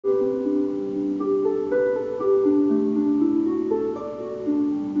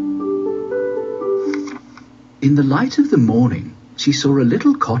In the light of the morning, she saw a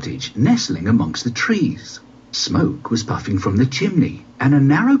little cottage nestling amongst the trees. Smoke was puffing from the chimney, and a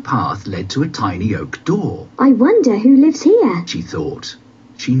narrow path led to a tiny oak door. I wonder who lives here, she thought.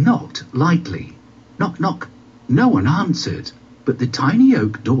 She knocked lightly. Knock, knock. No one answered, but the tiny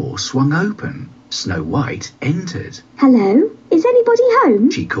oak door swung open. Snow White entered. Hello, is anybody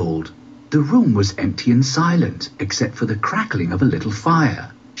home? She called. The room was empty and silent, except for the crackling of a little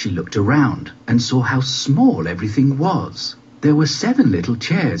fire. She looked around and saw how small everything was. There were 7 little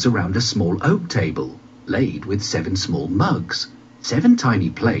chairs around a small oak table, laid with 7 small mugs, 7 tiny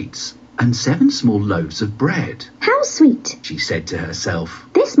plates, and 7 small loaves of bread. How sweet, she said to herself.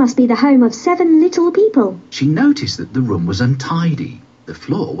 This must be the home of 7 little people. She noticed that the room was untidy. The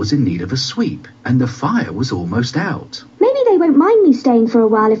floor was in need of a sweep, and the fire was almost out. Maybe they won't mind me staying for a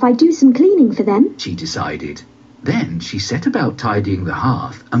while if I do some cleaning for them, she decided. Then she set about tidying the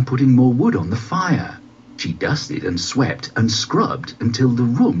hearth and putting more wood on the fire. She dusted and swept and scrubbed until the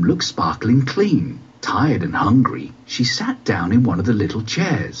room looked sparkling clean. Tired and hungry, she sat down in one of the little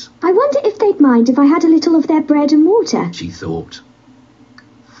chairs. I wonder if they'd mind if I had a little of their bread and water, she thought.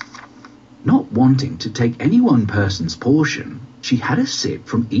 Not wanting to take any one person's portion, she had a sip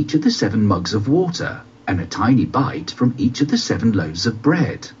from each of the 7 mugs of water and a tiny bite from each of the 7 loaves of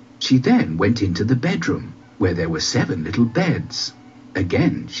bread. She then went into the bedroom, where there were 7 little beds.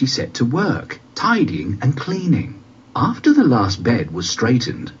 Again she set to work, tidying and cleaning. After the last bed was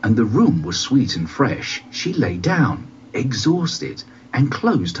straightened and the room was sweet and fresh, she lay down, exhausted, and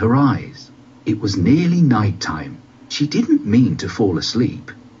closed her eyes. It was nearly night time. She didn't mean to fall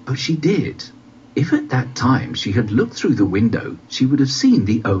asleep, but she did. If at that time she had looked through the window, she would have seen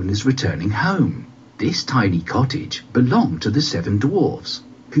the owners returning home. This tiny cottage belonged to the 7 dwarfs,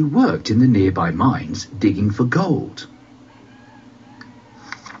 who worked in the nearby mines digging for gold.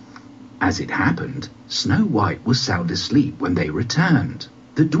 As it happened, Snow White was sound asleep when they returned.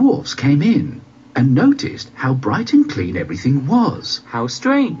 The dwarfs came in and noticed how bright and clean everything was. How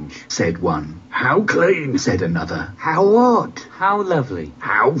strange, said one. How clean, said another. How odd. How lovely.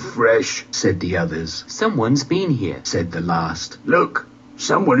 How fresh, said the others. Someone's been here, said the last. Look,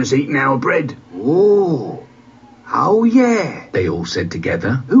 someone has eaten our bread. Oh, yeah, they all said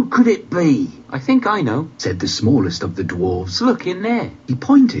together. Who could it be? I think I know, said the smallest of the dwarfs. Look in there. He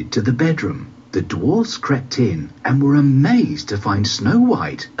pointed to the bedroom. The dwarfs crept in and were amazed to find Snow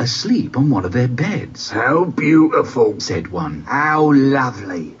White asleep on one of their beds. How beautiful, said one. How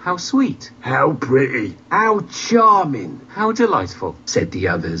lovely. How sweet. How pretty. How charming. How delightful, said the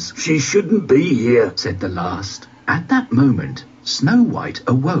others. She shouldn't be here, said the last. At that moment, Snow White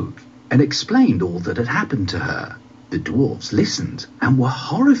awoke and explained all that had happened to her. The dwarfs listened and were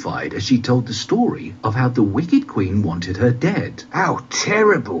horrified as she told the story of how the wicked queen wanted her dead. How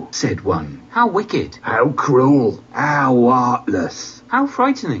terrible, said one. How wicked. How cruel. How heartless. How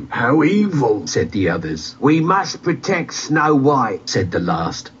frightening. How evil, said the others. We must protect Snow White, said the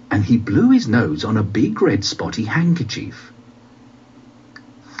last, and he blew his nose on a big red spotty handkerchief.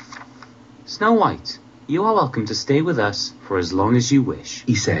 Snow White, you are welcome to stay with us for as long as you wish,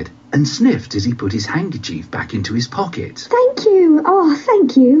 he said, and sniffed as he put his handkerchief back into his pocket. Thank you, oh,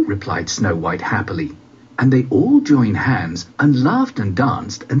 thank you, replied Snow White happily, and they all joined hands and laughed and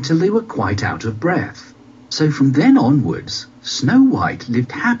danced until they were quite out of breath. So from then onwards, Snow White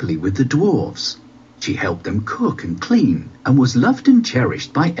lived happily with the dwarfs. She helped them cook and clean and was loved and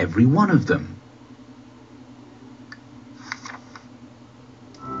cherished by every one of them.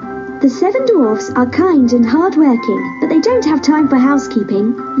 The 7 dwarfs are kind and hard-working, but they don't have time for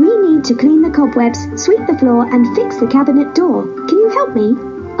housekeeping. We need to clean the cobwebs, sweep the floor, and fix the cabinet door. Can you help me?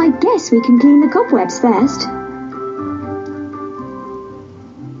 I guess we can clean the cobwebs first.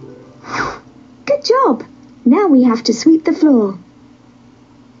 Good job! Now we have to sweep the floor.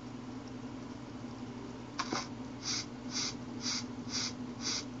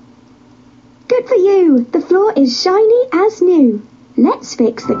 Good for you! The floor is shiny as new. Let's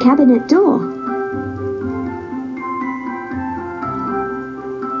fix the cabinet door.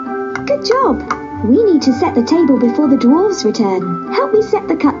 Good job! We need to set the table before the dwarves return. Help me set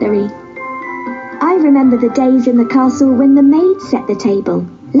the cutlery. I remember the days in the castle when the maids set the table.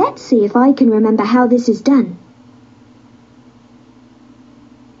 Let's see if I can remember how this is done.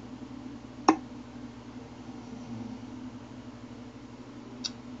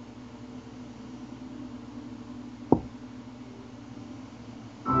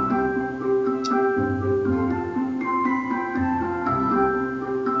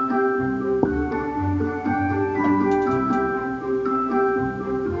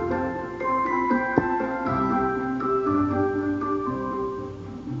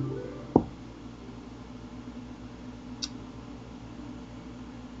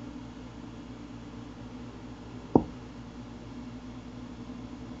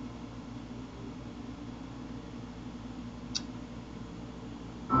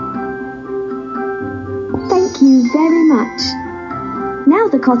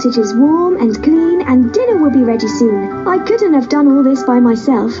 the cottage is warm and clean and dinner will be ready soon. I couldn't have done all this by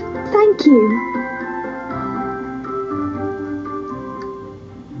myself. Thank you.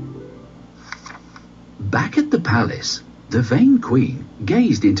 Back at the palace, the vain queen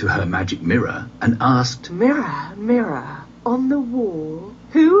gazed into her magic mirror and asked, Mirror, mirror, on the wall,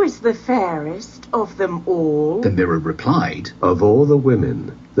 who is the fairest of them all? The mirror replied, Of all the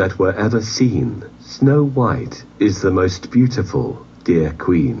women that were ever seen, Snow White is the most beautiful, dear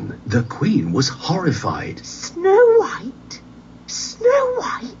queen. The queen was horrified. Snow White? Snow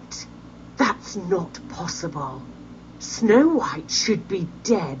White? That's not possible. Snow White should be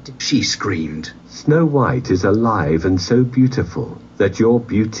dead. She screamed. Snow White is alive and so beautiful that your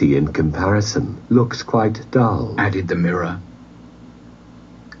beauty in comparison looks quite dull, added the mirror.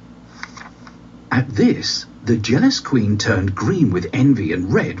 At this, the jealous queen turned green with envy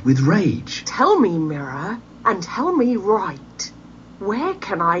and red with rage. Tell me, mirror, and tell me right. Where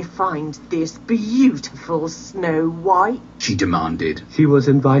can I find this beautiful Snow White? She demanded. She was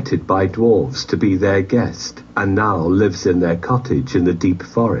invited by dwarves to be their guest, and now lives in their cottage in the deep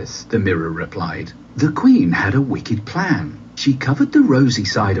forest, the mirror replied. The queen had a wicked plan. She covered the rosy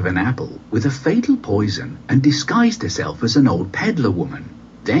side of an apple with a fatal poison and disguised herself as an old peddler woman.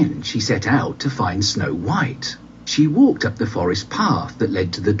 Then she set out to find Snow White. She walked up the forest path that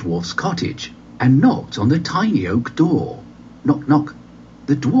led to the dwarf's cottage and knocked on the tiny oak door. Knock, knock.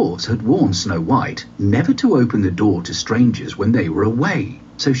 The dwarfs had warned Snow White never to open the door to strangers when they were away,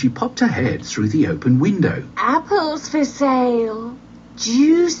 so she popped her head through the open window. Apples for sale.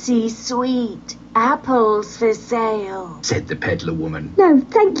 Juicy, sweet apples for sale, said the peddler woman. No,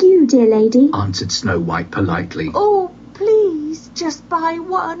 thank you, dear lady, answered Snow White politely. Oh, please, just buy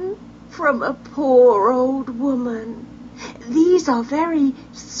one from a poor old woman. These are very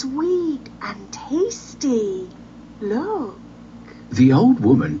sweet and tasty. Look. The old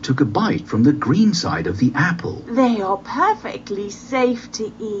woman took a bite from the green side of the apple. They are perfectly safe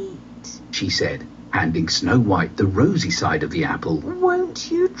to eat, she said, handing Snow White the rosy side of the apple. Won't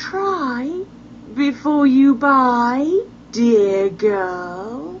you try before you buy, dear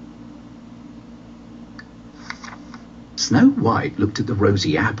girl? Snow White looked at the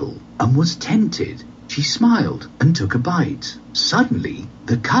rosy apple and was tempted. She smiled and took a bite. Suddenly,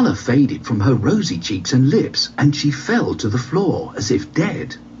 the colour faded from her rosy cheeks and lips, and she fell to the floor as if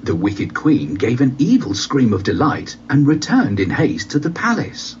dead. The wicked queen gave an evil scream of delight and returned in haste to the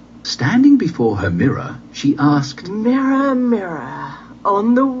palace. Standing before her mirror, she asked, Mirror, mirror,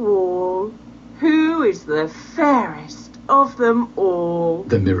 on the wall, who is the fairest of them all?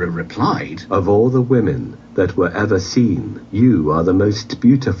 The mirror replied, Of all the women that were ever seen, you are the most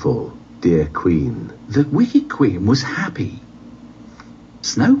beautiful, dear queen. The wicked queen was happy.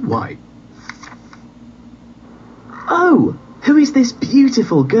 Snow White. Oh, who is this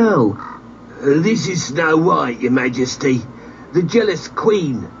beautiful girl? This is Snow White, Your Majesty. The jealous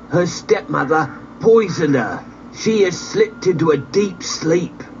queen, her stepmother, poisoned her. She has slipped into a deep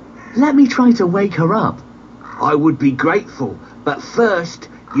sleep. Let me try to wake her up. I would be grateful, but first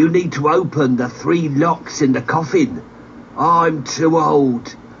you need to open the 3 locks in the coffin. I'm too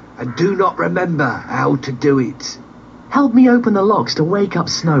old and do not remember how to do it. Help me open the locks to wake up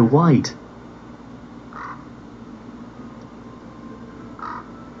Snow White.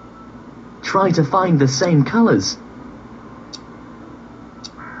 Try to find the same colours.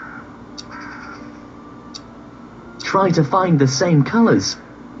 Try to find the same colours.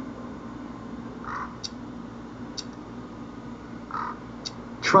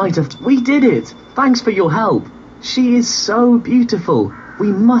 We did it! Thanks for your help. She is so beautiful.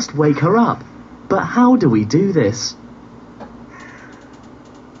 We must wake her up. But how do we do this?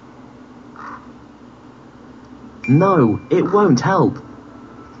 No, it won't help.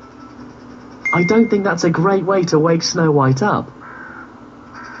 I don't think that's a great way to wake Snow White up.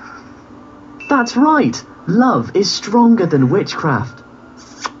 That's right! Love is stronger than witchcraft.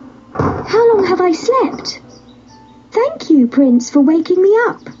 How long have I slept? Thank you, Prince, for waking me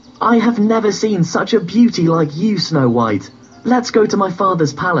up. I have never seen such a beauty like you, Snow White. Let's go to my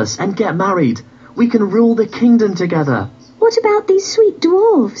father's palace and get married. We can rule the kingdom together. What about these sweet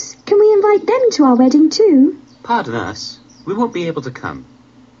dwarves? Can we invite them to our wedding too? Pardon us, we won't be able to come.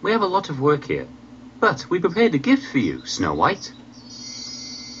 We have a lot of work here. But we prepared a gift for you, Snow White.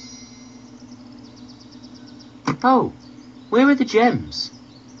 Oh, where are the gems?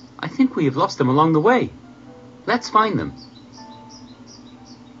 I think we have lost them along the way. Let's find them.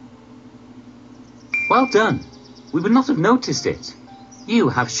 Well done. We would not have noticed it. You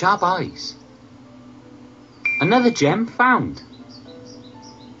have sharp eyes. Another gem found.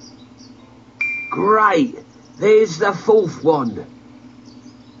 Great. There's the 4th one.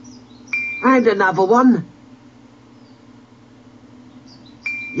 And another one.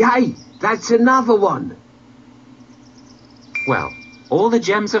 Yay, that's another one. Well, all the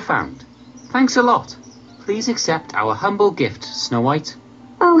gems are found. Thanks a lot. Please accept our humble gift, Snow White.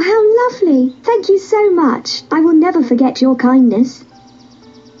 Oh, how lovely. Thank you so much. I will never forget your kindness.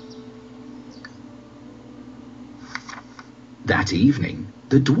 That evening,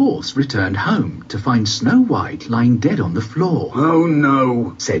 the dwarfs returned home to find Snow White lying dead on the floor. Oh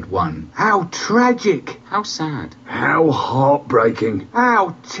no, Said one. How tragic. How sad. how heartbreaking.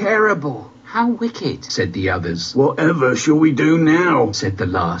 How terrible. How wicked. Said the others. Whatever shall we do now? Said the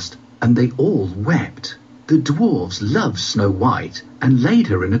last, and they all wept. The dwarfs loved Snow White and laid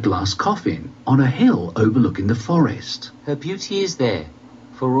her in a glass coffin on a hill overlooking the forest. Her beauty is there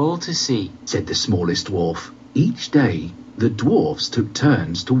for all to see. Said the smallest dwarf. Each day, the dwarfs took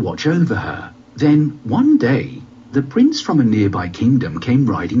turns to watch over her. Then, one day, the prince from a nearby kingdom came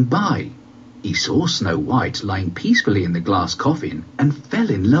riding by. He saw Snow White lying peacefully in the glass coffin and fell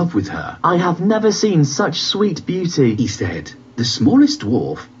in love with her. I have never seen such sweet beauty. He said. The smallest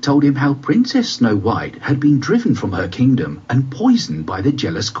dwarf told him how Princess Snow White had been driven from her kingdom and poisoned by the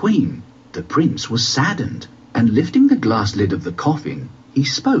jealous queen. The prince was saddened, and lifting the glass lid of the coffin, he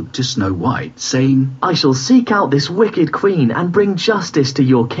spoke to Snow White, saying, I shall seek out this wicked queen and bring justice to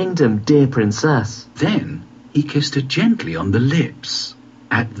your kingdom, dear princess. Then he kissed her gently on the lips.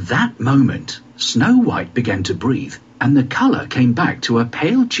 At that moment, Snow White began to breathe, and the colour came back to her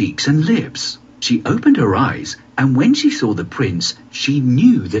pale cheeks and lips. She opened her eyes, and when she saw the prince, she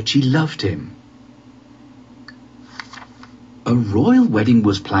knew that she loved him. A royal wedding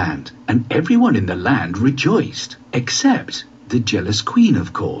was planned, and everyone in the land rejoiced, except the jealous queen,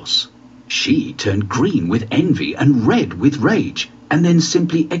 of course. She turned green with envy and red with rage, and then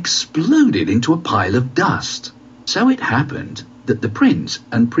simply exploded into a pile of dust. So it happened that the prince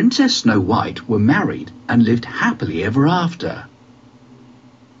and Princess Snow White were married and lived happily ever after.